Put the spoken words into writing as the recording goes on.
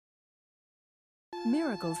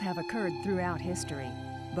Miracles have occurred throughout history,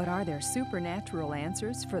 but are there supernatural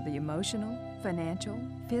answers for the emotional, financial,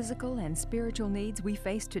 physical, and spiritual needs we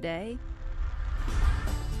face today?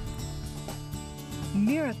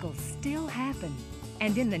 Miracles still happen,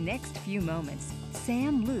 and in the next few moments,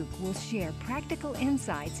 Sam Luke will share practical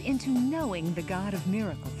insights into knowing the God of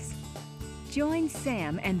miracles. Join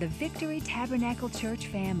Sam and the Victory Tabernacle Church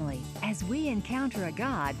family as we encounter a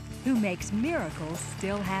God who makes miracles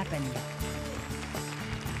still happen.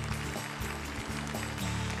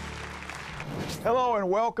 Hello and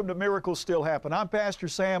welcome to Miracles Still Happen. I'm Pastor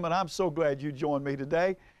Sam and I'm so glad you joined me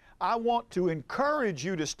today. I want to encourage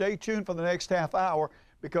you to stay tuned for the next half hour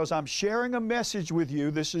because I'm sharing a message with you.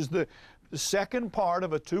 This is the second part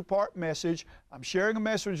of a two-part message. I'm sharing a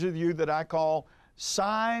message with you that I call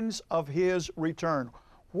Signs of His Return.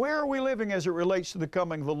 Where are we living as it relates to the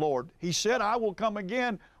coming of the Lord? He said, I will come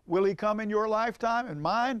again. Will He come in your lifetime and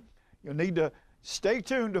mine? You'll need to stay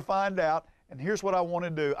tuned to find out. And here's what I want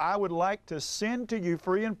to do. I would like to send to you,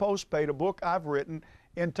 free and postpaid, a book I've written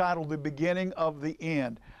entitled The Beginning of the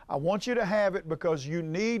End. I want you to have it because you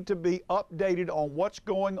need to be updated on what's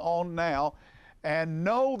going on now and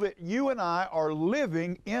know that you and I are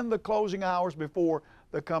living in the closing hours before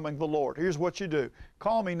the coming of the Lord. Here's what you do.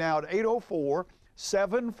 Call me now at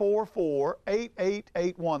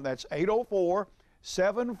 804-744-8881. That's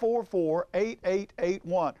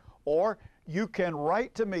 804-744-8881. Or you can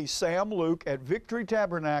write to me, Sam Luke, at Victory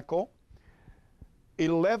Tabernacle,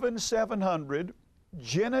 11700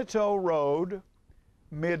 Genito Road,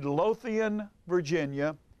 Midlothian,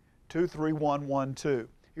 Virginia, 23112.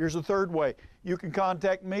 Here's the third way. You can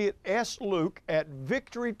contact me at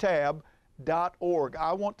sluke@victorytab.org.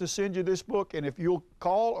 I want to send you this book, and if you'll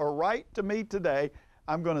call or write to me today,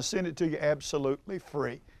 I'm going to send it to you absolutely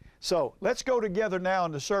free. So let's go together now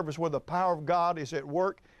in the service where the power of God is at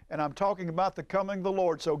work, and I'm talking about the coming of the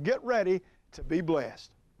Lord. So get ready to be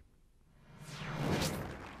blessed.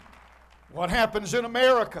 What happens in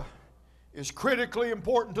America is critically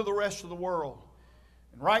important to the rest of the world.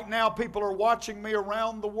 And right now people are watching me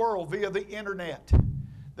around the world via the internet.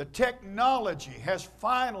 The technology has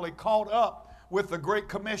finally caught up with the Great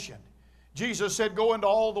Commission. Jesus said, go into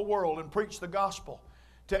all the world and preach the gospel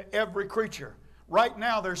to every creature. Right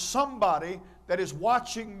now there's somebody that is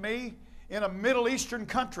watching me in a Middle Eastern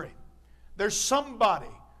country. There's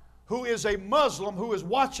somebody who is a Muslim who is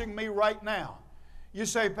watching me right now. You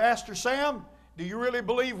say, Pastor Sam, do you really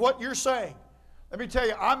believe what you're saying? Let me tell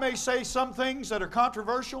you, I may say some things that are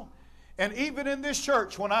controversial, and even in this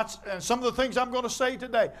church, and some of the things I'm going to say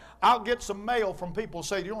today, I'll get some mail from people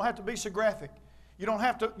saying, you don't have to be so graphic. You don't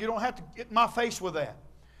have to get in my face with that.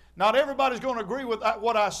 Not everybody's going to agree with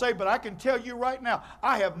what I say, but I can tell you right now,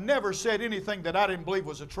 I have never said anything that I didn't believe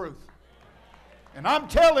was the truth. And I'm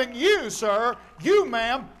telling you, sir, you,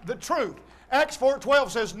 ma'am, the truth. Acts 4:12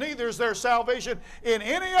 says, neither is there salvation in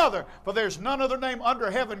any other, for there's none other name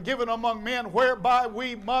under heaven given among men whereby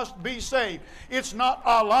we must be saved. It's not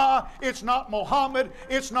Allah, it's not Muhammad,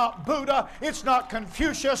 it's not Buddha, it's not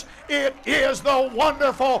Confucius. It is the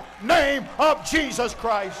wonderful name of Jesus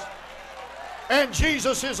Christ. And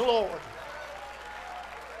Jesus is Lord.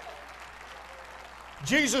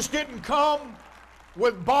 Jesus didn't come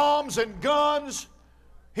with bombs and guns.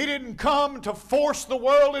 He didn't come to force the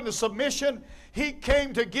world into submission. He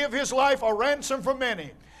came to give His life a ransom for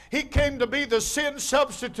many. He came to be the sin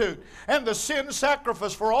substitute and the sin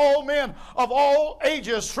sacrifice for all men of all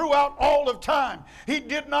ages throughout all of time. He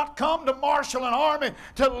did not come to marshal an army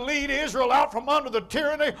to lead Israel out from under the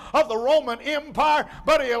tyranny of the Roman Empire,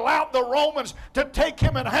 but He allowed the Romans to take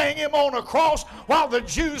Him and hang Him on a cross while the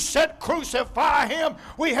Jews said, crucify Him.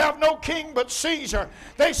 We have no king but Caesar.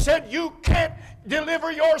 They said, you can't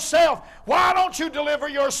deliver yourself. Why don't you deliver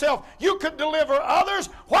yourself? You could deliver others.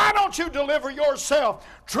 Why don't you deliver yourself?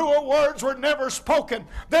 Truer words were never spoken.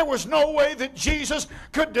 There was no way that Jesus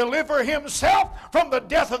could deliver Himself from the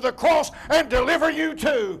death of the cross and deliver you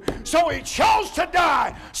too. So He chose to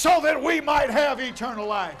die so that we might have eternal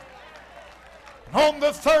life. On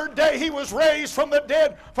the third day He was raised from the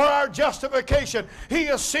dead for our justification. He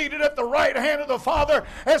is seated at the right hand of the Father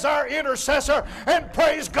as our intercessor. And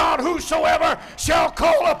praise God, whosoever shall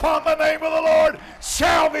call upon the name of the Lord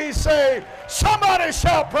shall be saved. Somebody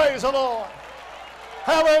shall praise the Lord.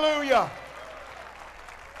 Hallelujah.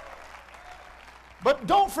 But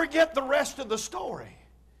don't forget the rest of the story.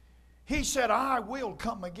 He said, I will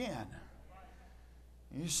come again.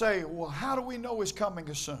 You say, well, how do we know His coming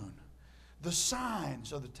is soon? The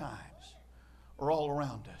signs of the times are all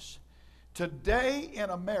around us. Today in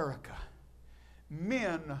America,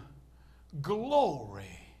 men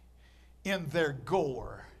glory in their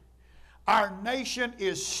gore. Our nation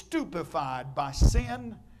is stupefied by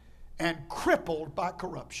sin and crippled by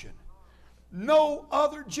corruption. No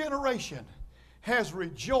other generation has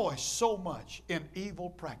rejoiced so much in evil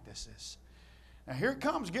practices. Now here it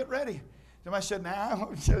comes. Get ready. Somebody said, now,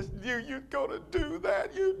 you're going to do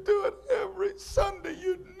that. You do it every Sunday.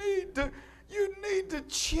 You need to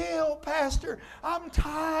chill, Pastor. I'm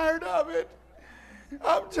tired of it.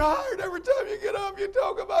 I'm tired. Every time you get up, you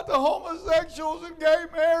talk about the homosexuals and gay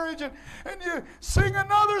marriage, and you sing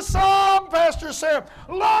another song, Pastor Sam.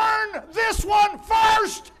 Learn this one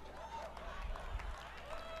first.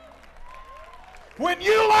 When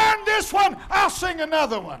you learn this one, I'll sing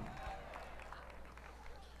another one.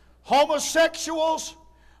 Homosexuals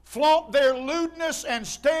flaunt their lewdness and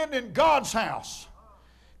stand in God's house,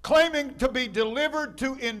 claiming to be delivered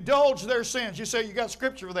to indulge their sins. You say you got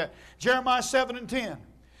scripture for that. Jeremiah 7:10.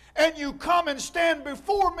 And you come and stand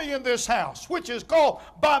before me in this house, which is called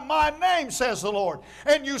by my name, says the Lord.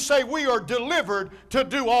 And you say, we are delivered to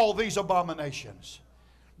do all these abominations.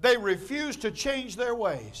 They refuse to change their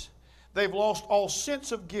ways. They've lost all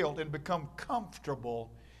sense of guilt and become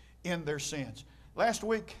comfortable in their sins. Last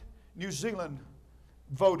week, New Zealand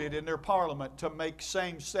voted in their parliament to make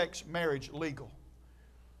same-sex marriage legal.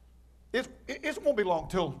 It won't be long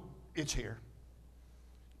till it's here.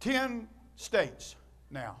 10 states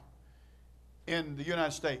now in the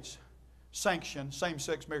United States sanction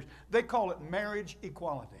same-sex marriage. They call it marriage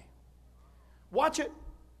equality. Watch it.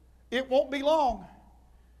 It won't be long.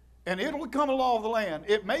 And it'll become a law of the land.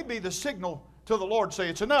 It may be the signal to the Lord, say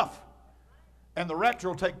it's enough. And the rapture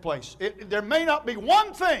will take place. There may not be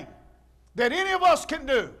one thing that any of us can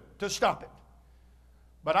do to stop it.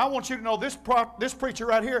 But I want you to know this preacher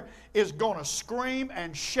right here is going to scream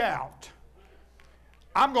and shout.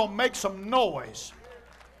 I'm going to make some noise.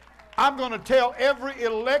 I'm going to tell every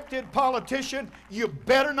elected politician, you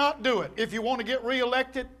better not do it. If you want to get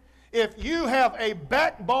reelected, if you have a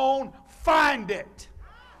backbone, find it.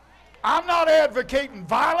 I'm not advocating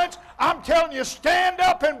violence. I'm telling you, stand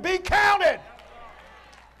up and be counted.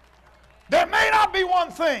 There may not be one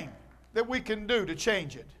thing that we can do to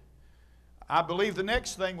change it. I believe the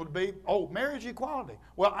next thing would be, marriage equality.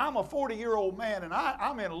 Well, I'm a 40-year-old man, and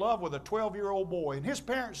I'm in love with a 12-year-old boy. And his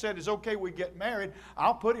parents said, it's okay we get married.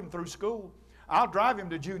 I'll put him through school. I'll drive him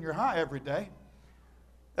to junior high every day.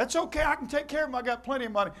 That's okay. I can take care of him. I got plenty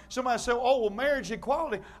of money. Somebody said, marriage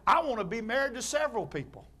equality. I want to be married to several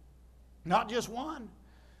people, not just one.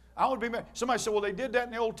 I want to be married. Somebody said, they did that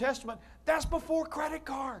in the Old Testament. That's before credit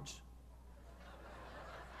cards.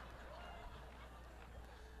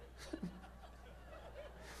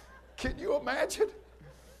 Can you imagine?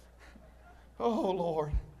 Oh,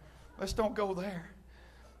 Lord, let's don't go there.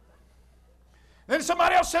 Then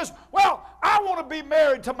somebody else says, I want to be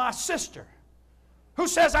married to my sister. Who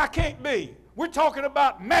says I can't be? We're talking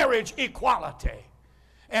about marriage equality.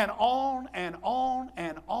 And on and on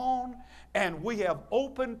and on. And we have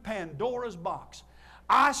opened Pandora's box.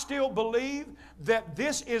 I still believe that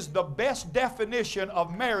this is the best definition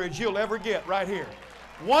of marriage you'll ever get right here.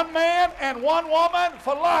 One man and one woman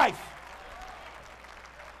for life.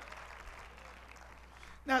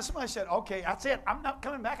 Now somebody said, okay, that's it. I'm not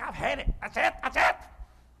coming back. I've had it. That's it. That's it.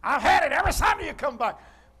 I've had it. Every Sunday you come back.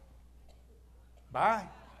 Bye.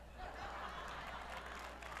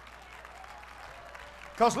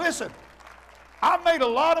 Because listen, I've made a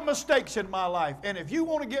lot of mistakes in my life. And if you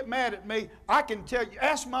want to get mad at me, I can tell you,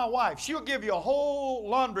 ask my wife. She'll give you a whole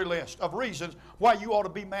laundry list of reasons why you ought to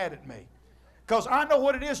be mad at me. Because I know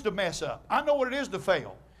what it is to mess up. I know what it is to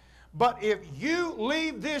fail. But if you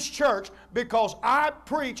leave this church because I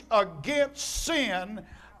preach against sin,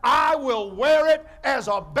 I will wear it as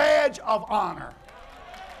a badge of honor.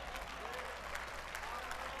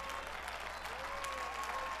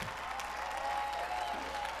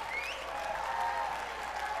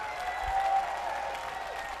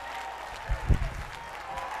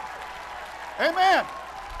 Amen.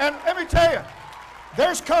 And let me tell you,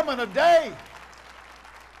 there's coming a day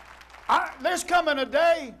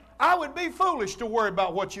I would be foolish to worry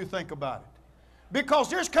about what you think about it.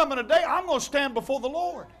 Because there's coming a day I'm going to stand before the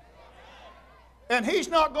Lord. And He's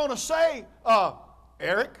not going to say,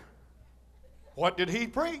 Eric, what did he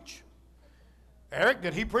preach? Eric,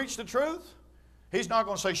 did he preach the truth? He's not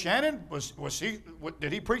going to say, Shannon,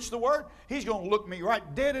 did he preach the word? He's going to look me right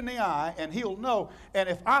dead in the eye and He'll know. And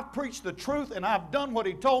if I've preached the truth and I've done what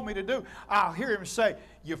He told me to do, I'll hear Him say,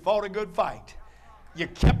 you fought a good fight. You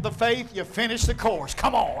kept the faith. You finished the course.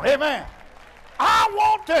 Come on. Amen. I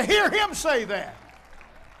want to hear Him say that.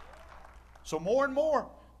 So more and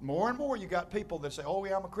more, you got people that say,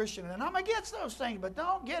 yeah, I'm a Christian and I'm against those things, but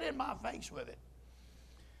don't get in my face with it.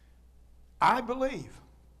 I believe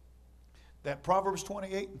that Proverbs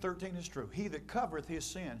 28:13 is true. He that covereth his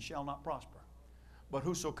sin shall not prosper, but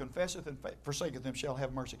whoso confesseth and forsaketh them shall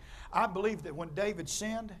have mercy. I believe that when David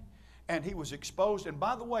sinned and he was exposed, and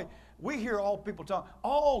by the way, we hear all people talk,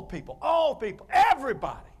 all people,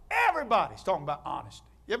 everybody's talking about honesty.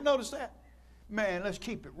 You ever notice that? Man, let's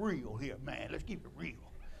keep it real here, man. Let's keep it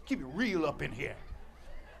real. Keep it real up in here.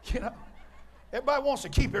 You know, everybody wants to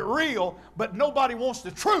keep it real, but nobody wants the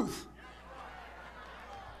truth.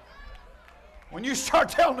 When you start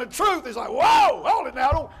telling the truth, it's like, whoa, hold it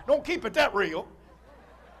now, don't keep it that real.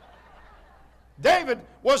 David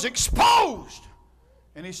was exposed,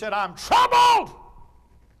 and he said, I'm troubled.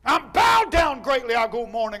 I'm bowed down greatly. I go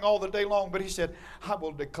mourning all the day long. But he said, I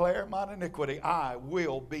will declare mine iniquity. I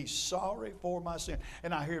will be sorry for my sin.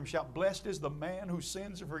 And I hear him shout, blessed is the man whose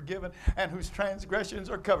sins are forgiven and whose transgressions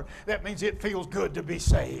are covered. That means it feels good to be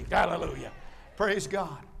saved. Hallelujah. Praise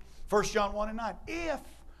God. 1 John 1:9. If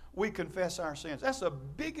we confess our sins. That's the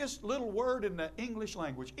biggest little word in the English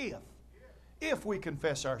language. If. If we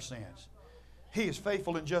confess our sins. He is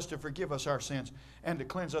faithful and just to forgive us our sins and to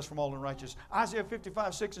cleanse us from all unrighteousness. Isaiah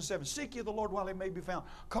 55:6-7. Seek ye the Lord while he may be found.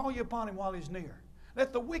 Call ye upon him while he's near.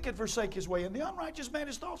 Let the wicked forsake his way, and the unrighteous man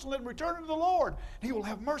his thoughts, and let him return unto the Lord. He will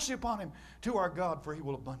have mercy upon him, to our God, for he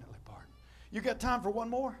will abundantly pardon. You got time for one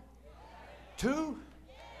more? 2?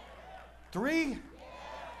 3?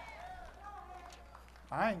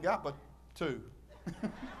 I ain't got but 2.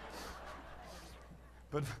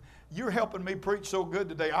 But you're helping me preach so good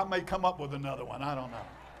today, I may come up with another one. I don't know.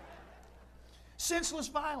 Senseless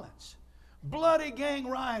violence, bloody gang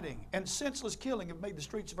rioting, and senseless killing have made the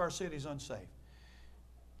streets of our cities unsafe.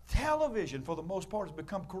 Television, for the most part, has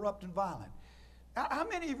become corrupt and violent. How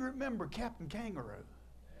many of you remember Captain Kangaroo?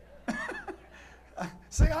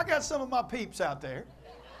 See, I got some of my peeps out there.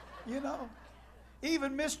 You know,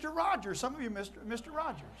 even Mr. Rogers. Some of you, Mr.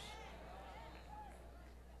 Rogers.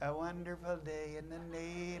 A wonderful day in the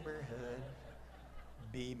neighborhood.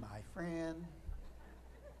 Be my friend.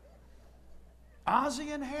 Ozzie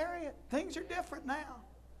and Harriet. Things are different now.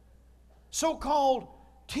 So-called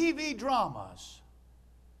TV dramas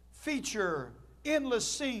feature endless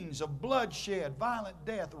scenes of bloodshed, violent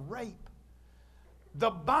death, rape. The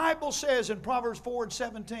Bible says in Proverbs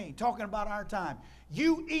 4:17, talking about our time,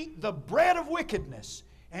 you eat the bread of wickedness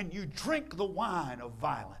and you drink the wine of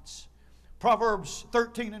violence. Proverbs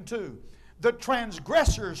 13:2, the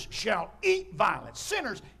transgressors shall eat violence.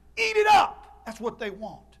 Sinners, eat it up. That's what they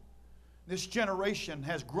want. This generation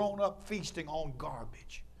has grown up feasting on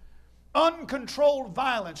garbage. Uncontrolled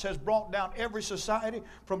violence has brought down every society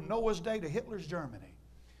from Noah's day to Hitler's Germany.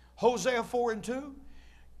 Hosea 4:2,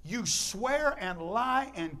 you swear and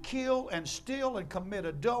lie and kill and steal and commit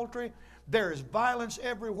adultery. There is violence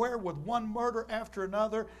everywhere with one murder after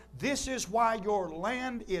another. This is why your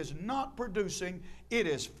land is not producing. It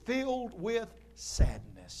is filled with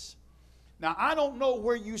sadness. Now, I don't know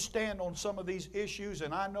where you stand on some of these issues,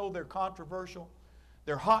 and I know they're controversial.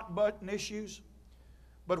 They're hot-button issues.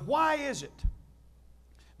 But why is it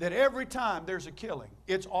that every time there's a killing,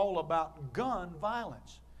 it's all about gun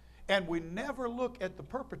violence, and we never look at the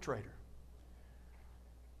perpetrator?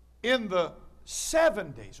 In the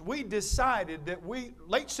 70s, we decided that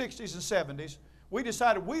late 60s and 70s, we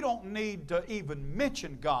decided we don't need to even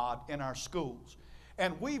mention God in our schools.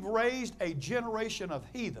 And we've raised a generation of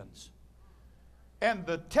heathens. And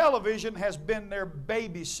the television has been their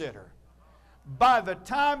babysitter. By the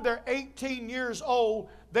time they're 18 years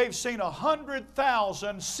old, they've seen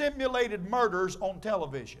 100,000 simulated murders on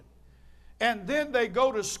television. And then they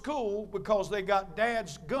go to school because they got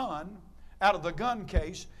dad's gun out of the gun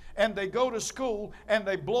case, and they go to school and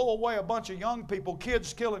they blow away a bunch of young people,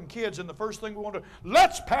 kids killing kids, and the first thing we want to do,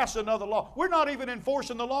 let's pass another law. We're not even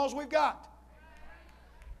enforcing the laws we've got.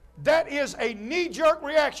 That is a knee-jerk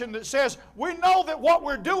reaction that says, we know that what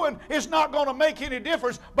we're doing is not going to make any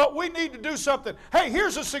difference, but we need to do something. Hey,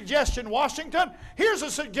 here's a suggestion, Washington. Here's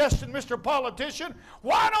a suggestion, Mr. Politician.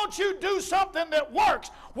 Why don't you do something that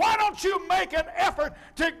works? Why don't you make an effort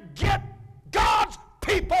to get God's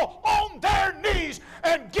people on their knees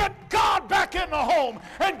and get God back in the home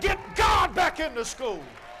and get God back in the school?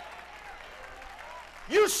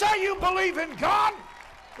 You say you believe in God?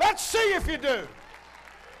 Let's see if you do.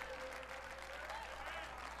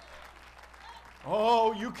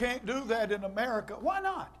 Oh, you can't do that in America. Why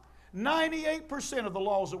not? 98% of the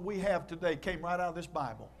laws that we have today came right out of this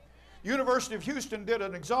Bible. University of Houston did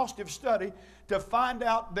an exhaustive study to find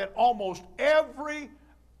out that almost every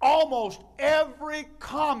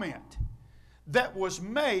comment that was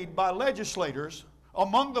made by legislators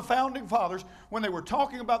among the founding fathers when they were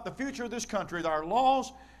talking about the future of this country, our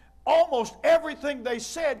laws, almost everything they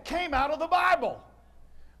said came out of the Bible.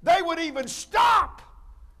 They would even stop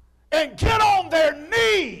and get on their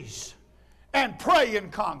knees and pray in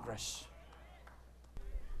Congress.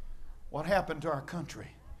 What happened to our country?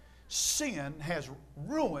 Sin has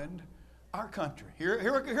ruined our country. Here we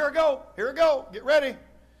go. Here we go. Get ready.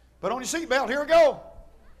 Put on your seatbelt. Here we go.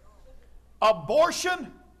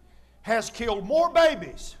 Abortion has killed more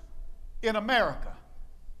babies in America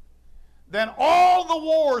than all the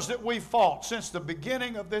wars that we fought since the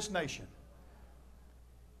beginning of this nation.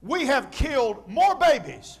 We have killed more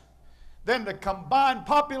babies than the combined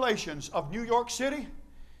populations of New York City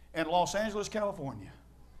and Los Angeles, California.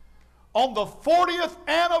 On the 40th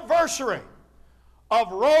anniversary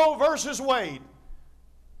of Roe versus Wade,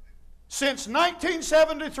 since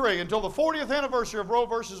 1973 until the 40th anniversary of Roe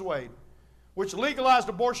versus Wade, which legalized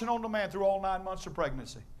abortion on demand through all 9 months of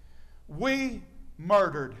pregnancy, we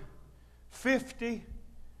murdered 50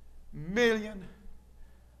 million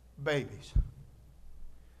babies.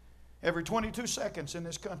 Every 22 seconds in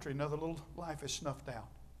this country, another little life is snuffed out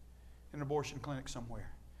in an abortion clinic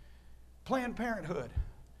somewhere. Planned Parenthood,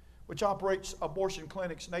 which operates abortion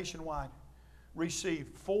clinics nationwide,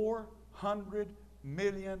 received $400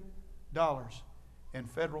 million in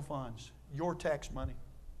federal funds, your tax money,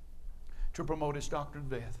 to promote its doctrine of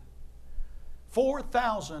death.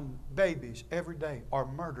 4,000 babies every day are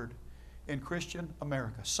murdered in Christian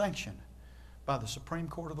America, sanctioned by the Supreme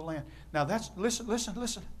Court of the land. Now that's,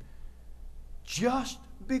 listen. Just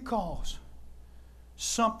because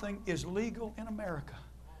something is legal in America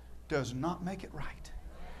does not make it right.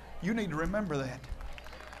 You need to remember that.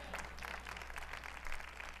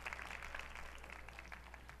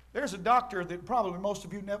 There's a doctor that probably most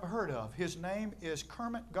of you never heard of. His name is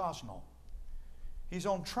Kermit Gosnell. He's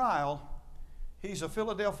on trial. He's a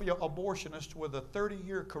Philadelphia abortionist with a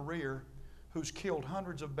 30-year career who's killed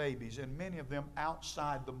hundreds of babies, and many of them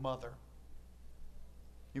outside the mother.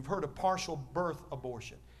 You've heard of partial birth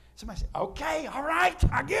abortion. Somebody say, okay, all right,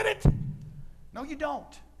 I get it. No, you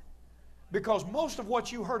don't. Because most of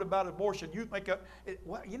what you heard about abortion, you make up,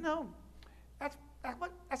 well, you know, that's kind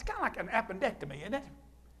of like an appendectomy, isn't it?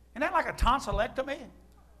 Isn't that like a tonsillectomy?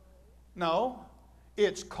 No,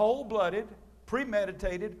 it's cold-blooded,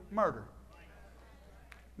 premeditated murder.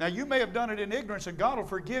 Now, you may have done it in ignorance, and God will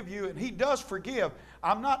forgive you, and He does forgive.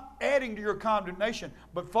 I'm not adding to your condemnation,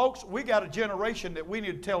 but folks, we got a generation that we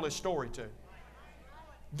need to tell this story to.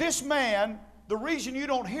 This man, the reason you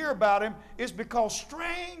don't hear about him is because,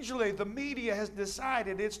 strangely, the media has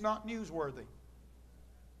decided it's not newsworthy.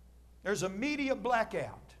 There's a media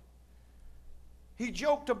blackout. He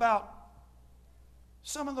joked about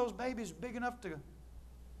some of those babies big enough to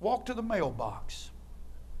walk to the mailbox.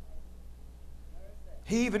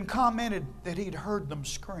 He even commented that he'd heard them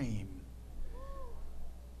scream.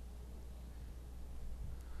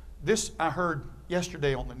 This I heard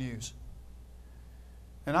yesterday on the news.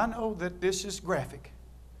 And I know that this is graphic.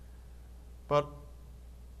 But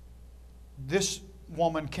this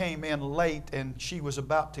woman came in late and she was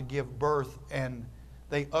about to give birth, and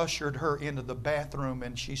they ushered her into the bathroom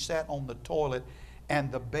and she sat on the toilet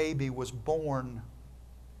and the baby was born.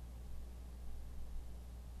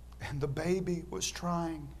 And the baby was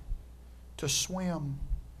trying to swim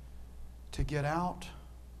to get out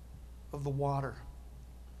of the water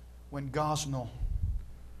when Gosnell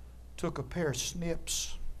took a pair of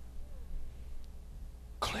snips,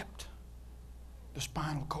 clipped the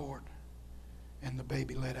spinal cord, and the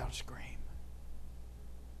baby let out a scream.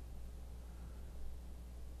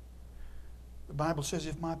 The Bible says,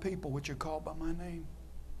 if my people, which are called by my name,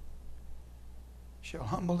 shall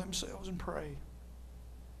humble themselves and pray,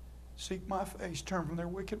 seek my face, turn from their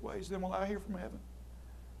wicked ways, then will I hear from heaven.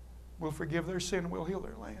 We'll forgive their sin and we'll heal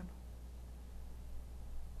their land.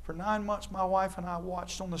 For 9 months, my wife and I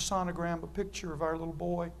watched on the sonogram a picture of our little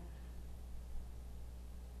boy.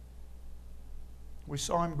 We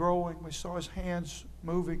saw him growing. We saw his hands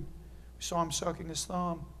moving. We saw him sucking his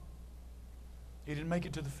thumb. He didn't make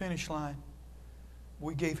it to the finish line.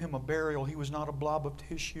 We gave him a burial. He was not a blob of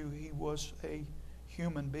tissue. He was a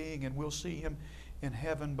human being, and we'll see him in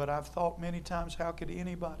heaven. But I've thought many times, how could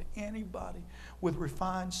anybody with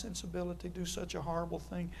refined sensibility do such a horrible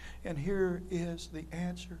thing? And here is the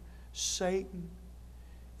answer. Satan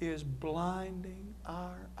is blinding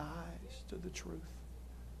our eyes to the truth.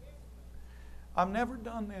 I've never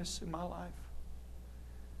done this in my life.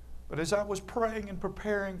 But as I was praying and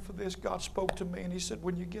preparing for this, God spoke to me and He said,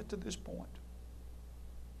 when you get to this point,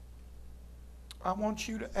 I want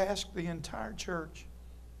you to ask the entire church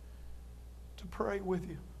to pray with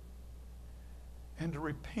you and to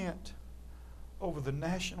repent over the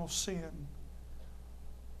national sin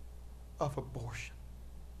of abortion.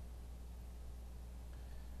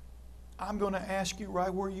 I'm going to ask you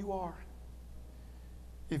right where you are,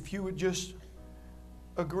 if you would just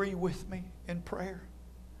agree with me in prayer.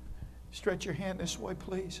 Stretch your hand this way,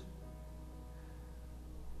 please.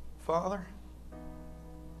 Father,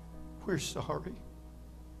 we're sorry.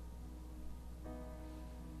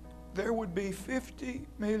 There would be 50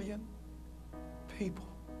 million people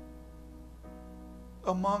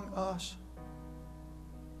among us.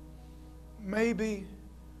 Maybe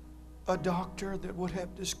a doctor that would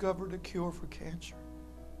have discovered a cure for cancer.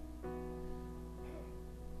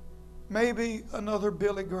 Maybe another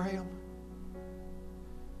Billy Graham.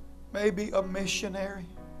 Maybe a missionary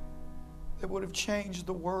that would have changed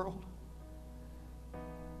the world.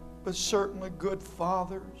 But certainly good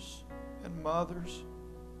fathers and mothers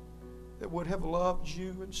that would have loved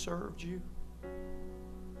you and served you.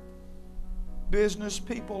 Business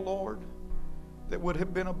people, Lord, that would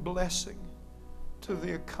have been a blessing to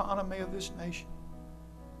the economy of this nation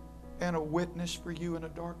and a witness for you in a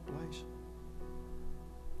dark place.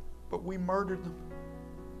 But we murdered them.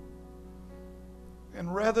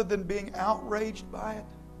 And rather than being outraged by it,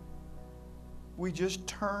 we just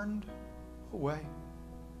turned away.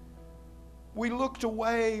 We looked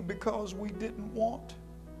away because we didn't want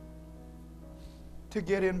to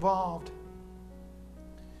get involved.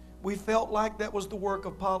 We felt like that was the work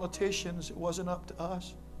of politicians. It wasn't up to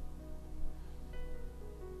us.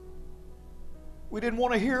 We didn't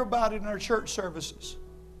want to hear about it in our church services.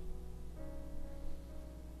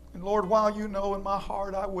 And Lord, while you know in my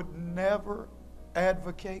heart I would never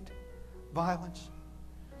advocate violence,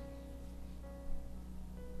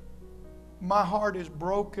 my heart is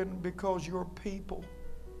broken because your people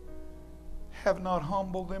have not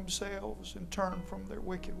humbled themselves and turned from their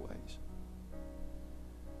wicked ways.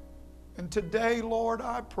 And today, Lord,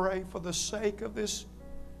 I pray for the sake of this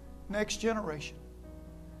next generation,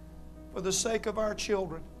 for the sake of our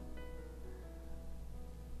children,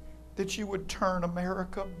 that you would turn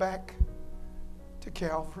America back to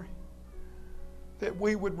Calvary, that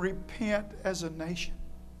we would repent as a nation.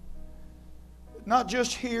 Not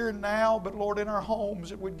just here and now, but Lord, in our homes,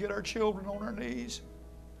 that we'd get our children on our knees,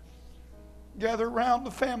 gather around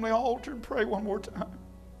the family altar and pray one more time.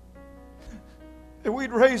 That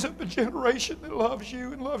we'd raise up a generation that loves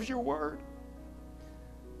you and loves your word,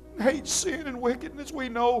 and hates sin and wickedness. We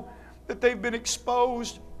know that they've been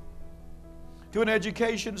exposed to an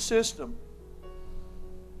education system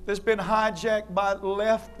that's been hijacked by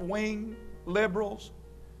left-wing liberals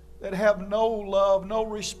that have no love, no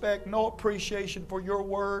respect, no appreciation for your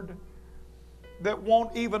word, that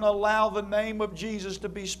won't even allow the name of Jesus to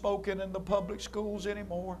be spoken in the public schools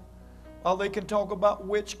anymore. While they can talk about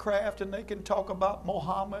witchcraft, and they can talk about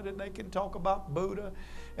Muhammad, and they can talk about Buddha,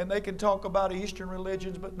 and they can talk about Eastern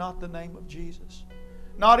religions, but not the name of Jesus.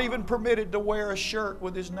 Not even permitted to wear a shirt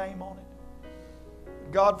with his name on it.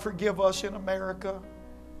 God, forgive us in America.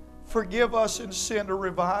 Forgive us and send a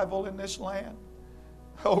revival in this land.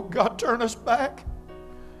 Oh God, turn us back.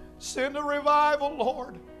 Send a revival,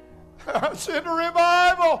 Lord. Send a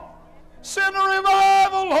revival. Send a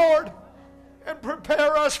revival, Lord. And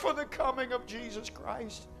prepare us for the coming of Jesus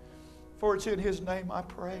Christ. For it's in His name I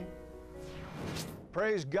pray.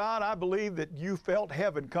 Praise God. I believe that you felt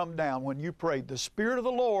heaven come down when you prayed. The Spirit of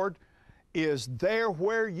the Lord is there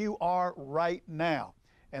where you are right now.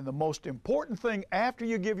 And the most important thing after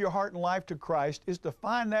you give your heart and life to Christ is to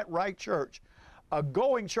find that right church. A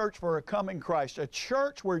going church for a coming Christ. A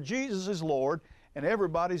church where Jesus is Lord and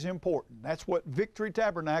everybody's important. That's what Victory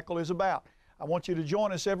Tabernacle is about. I want you to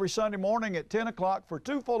join us every Sunday morning at 10 o'clock for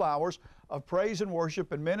 2 full hours of praise and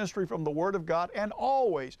worship and ministry from the Word of God, and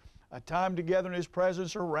always a time together in His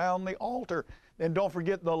presence around the altar. Then don't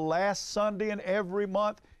forget, the last Sunday in every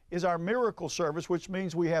month is our miracle service, which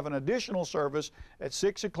means we have an additional service at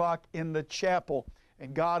 6 o'clock in the chapel.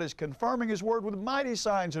 And God is confirming His Word with mighty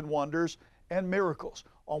signs and wonders and miracles.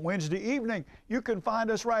 On Wednesday evening, you can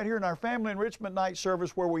find us right here in our Family Enrichment Night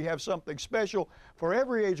service, where we have something special for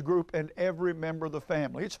every age group and every member of the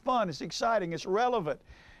family. It's fun, it's exciting, it's relevant,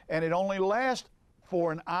 and it only lasts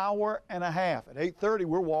for an hour and a half. At 8:30,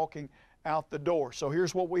 we're walking out the door. So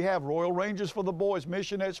here's what we have: Royal Rangers for the boys,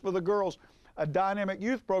 missionettes for the girls, a dynamic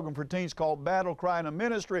youth program for teens called Battle Cry, and a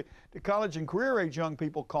ministry to college and career age young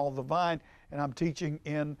people called The Vine, and I'm teaching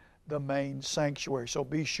in the main sanctuary. So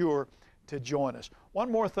be sure to join us. One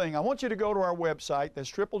more thing, I want you to go to our website. That's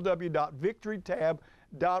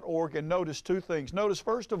www.victorytab.org, and notice 2 things. Notice,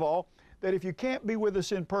 first of all, that if you can't be with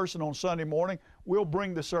us in person on Sunday morning, we'll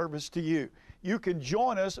bring the service to you. You can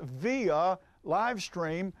join us via live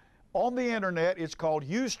stream on the internet. It's called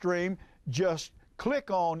Ustream. Just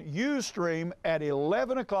click on Ustream at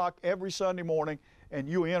 11 o'clock every Sunday morning, and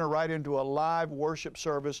you enter right into a live worship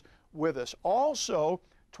service with us. Also,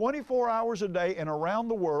 24 hours a day and around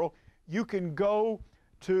the world, you can go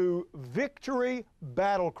to Victory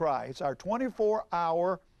Battle Cry. It's our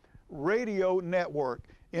 24-hour radio network.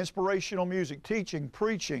 Inspirational music, teaching,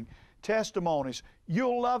 preaching, testimonies.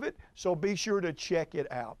 You'll love it, so be sure to check it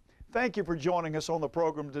out. Thank you for joining us on the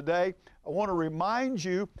program today. I want to remind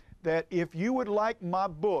you that if you would like my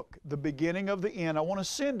book, The Beginning of the End, I want to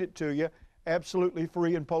send it to you absolutely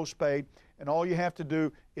free and postpaid. And all you have to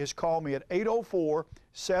do is call me at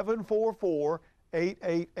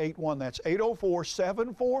 804-744-8881. That's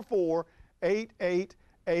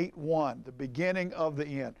 804-744-8881. The Beginning of the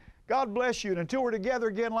End. God bless you. And until we're together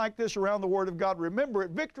again like this around the Word of God, remember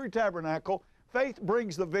at Victory Tabernacle, faith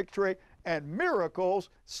brings the victory and miracles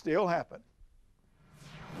still happen.